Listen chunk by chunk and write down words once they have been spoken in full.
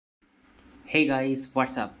Hey guys,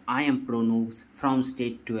 what's up? I am Pro Noobs from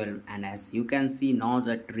State 12, and as you can see now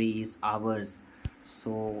the tree is ours.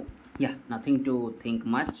 So yeah, nothing to think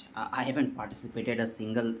much. I haven't participated a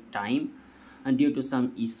single time and due to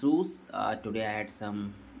some issues. Today I had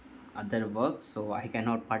some other work, so I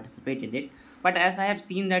cannot participate in it. But as I have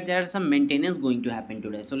seen that there are some maintenance going to happen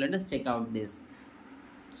today, so let us check out this.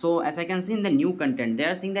 So as I can see in the new content, they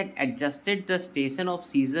are saying that adjusted the station of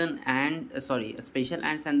season and special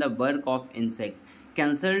ants and the work of insect,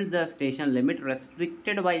 cancelled the station limit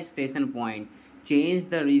restricted by station point,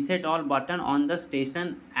 changed the reset all button on the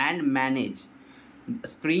station and manage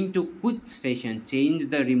screen to quick station, change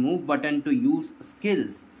the remove button to use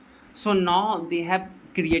skills. So now they have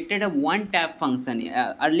created a one tap function.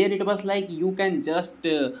 Earlier it was like you can just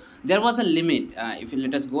there was a limit. If you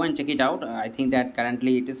let us go and check it out, I think that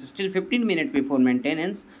currently it is still 15 minutes before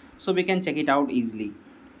maintenance, so we can check it out easily.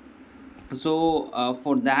 So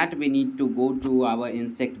for that we need to go to our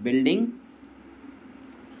insect building.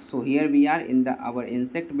 So here we are in the our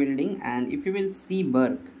insect building, and if you will see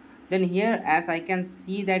Burk, then here as I can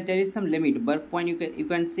see that there is some limit. Burk point you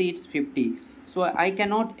can see it's 50. So I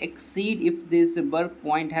cannot exceed if this Burk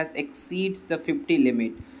point has exceeds the 50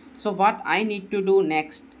 limit. So what I need to do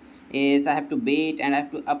next is I have to wait and I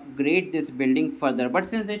have to upgrade this building further. But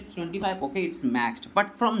since it's 25, okay, it's maxed.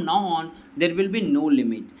 But from now on there will be no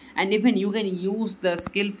limit, and even you can use the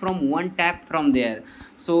skill from one tap from there.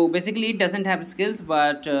 So basically it doesn't have skills,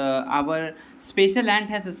 but our special ant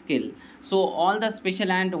has a skill. So all the special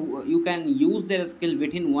ant you can use their skill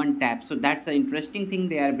within one tap. So that's the interesting thing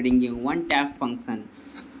they are bringing, one tap function.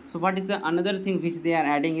 So what is the another thing which they are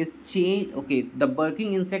adding is change. Okay, the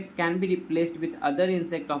working insect can be replaced with other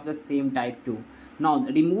insect of the same type too. Now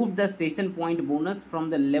remove the station point bonus from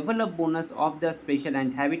the level up bonus of the special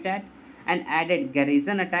ant habitat, and added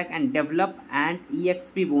garrison attack and develop ant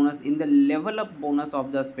exp bonus in the level up bonus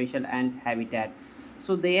of the special ant habitat.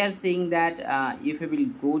 So they are saying that if we will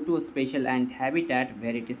go to a special ant habitat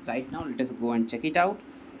where it is right now, let us go and check it out.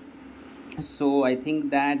 So I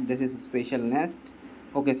think that this is a special nest.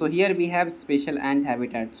 Okay, so here we have special ant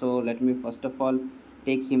habitat. So let me first of all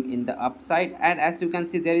take him in the upside, and as you can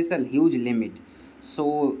see there is a huge limit.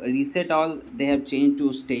 So reset all they have changed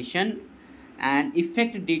to station, and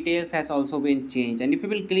effect details has also been changed. And if you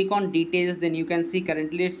will click on details, then you can see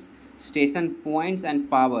currently it's station points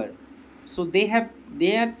and power. So they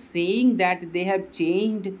are saying that they have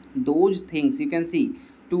changed those things. You can see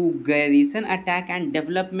to garrison attack and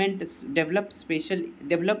develop ants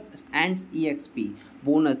exp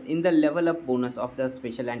bonus in the level up bonus of the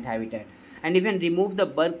special ant habitat, and even remove the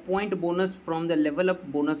birth point bonus from the level up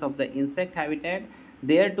bonus of the insect habitat.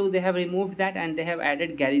 There too they have removed that, and they have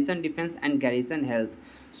added garrison defense and garrison health.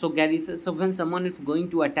 So garrison, so when someone is going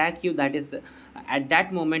to attack you, that is at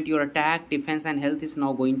that moment your attack, defense and health is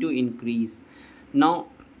now going to increase. Now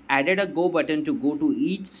added a go button to go to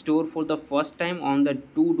each store for the first time on the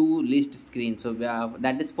to do list screen. So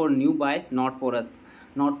that is for new buys, not for us,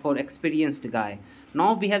 not for experienced guy.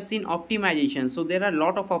 Now we have seen optimization. So there are a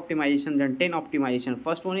lot of optimization and 10 optimization.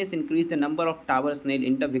 First one is increase the number of tower snail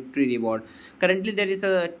in the victory reward. Currently there is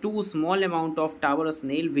a too small amount of tower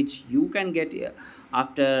snail which you can get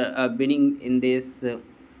after winning in this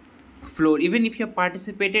floor. Even if you have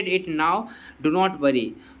participated it now, do not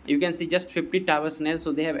worry, you can see just 50 tower snails.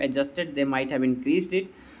 So they have adjusted, they might have increased it.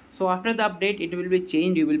 So after the update it will be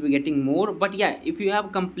changed, you will be getting more. But yeah, if you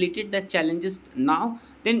have completed the challenges now,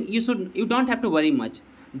 then you don't have to worry much.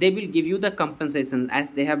 They will give you the compensation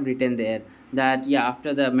as they have written there, that yeah,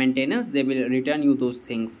 after the maintenance they will return you those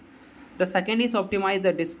things. The second is optimize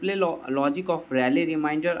the display logic of rally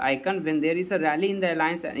reminder icon. When there is a rally in the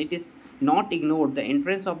alliance and it is not ignored, the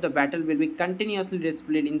entrance of the battle will be continuously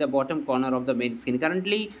displayed in the bottom corner of the main screen.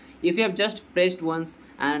 Currently, if you have just pressed once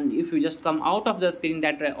and if you just come out of the screen,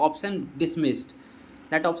 that option dismissed,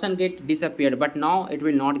 that option get disappeared, but now it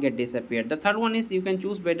will not get disappeared. The third one is you can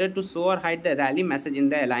choose better to show or hide the rally message in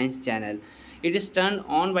the alliance channel. It is turned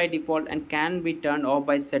on by default and can be turned off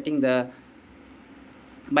by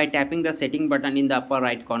tapping the setting button in the upper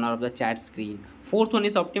right corner of the chat screen. Fourth one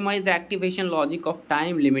is optimize the activation logic of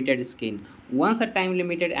time limited skin. Once a time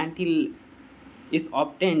limited until is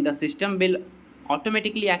obtained, the system will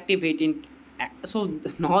automatically activate in. So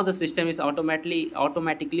now the system is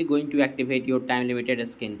automatically going to activate your time limited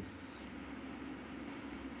skin.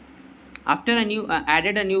 After a new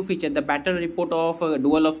added a new feature, the battle report of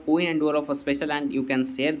duel of coin and duel of a special, and you can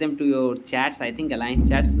share them to your chats, I think alliance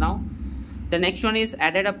chats now. The next one is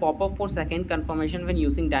added a pop-up for second confirmation when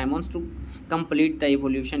using diamonds to complete the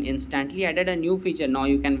evolution instantly. Added a new feature. Now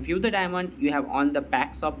you can view the diamond you have on the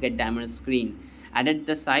packs of get diamond screen. added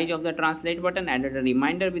the size of the translate button, added a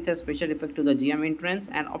reminder with a special effect to the GM entrance,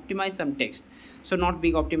 and optimized some text. So not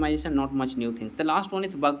big optimization, not much new things. The last one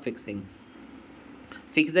is bug fixing.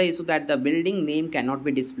 Fix the issue that the building name cannot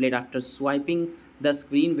be displayed after swiping the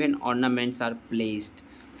screen when ornaments are placed.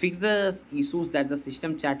 Fix the issues that the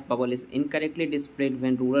system chat bubble is incorrectly displayed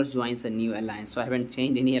when rulers joins a new alliance. So I haven't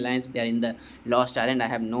changed any alliance. We are in the Lost Island. I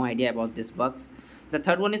have no idea about these bugs. The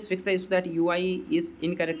third one is fix the issue that UI is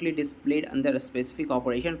incorrectly displayed under a specific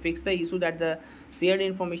operation. Fix the issue that the shared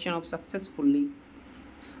information of successfully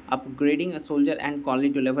upgrading a soldier and colony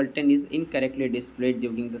to level 10 is incorrectly displayed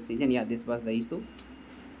during the season. Yeah, this was the issue.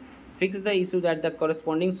 Fix the issue that the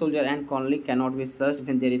corresponding soldier and colony cannot be searched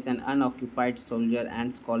when there is an unoccupied soldier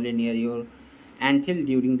and colony near your until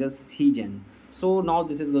during the season. So now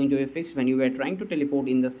this is going to be fixed. When you were trying to teleport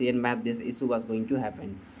in the CN map, this issue was going to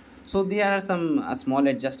happen. So there are some small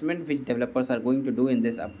adjustment which developers are going to do in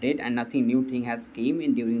this update, and nothing new thing has came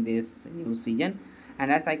in during this new season.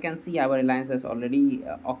 And as I can see, our alliance has already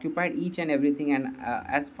occupied each and everything, and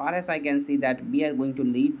as far as I can see that we are going to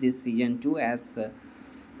lead this season 2 as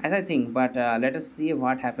I think. But let us see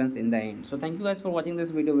what happens in the end. So thank you guys for watching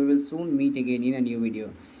this video. We will soon meet again in a new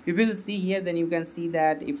video. You will see here, then you can see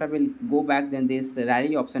that if I will go back, then this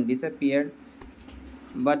rally option disappeared,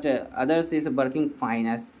 but others is working fine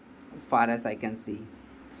as far as I can see.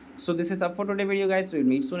 So this is up for today video guys. We'll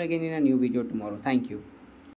meet soon again in a new video tomorrow. Thank you.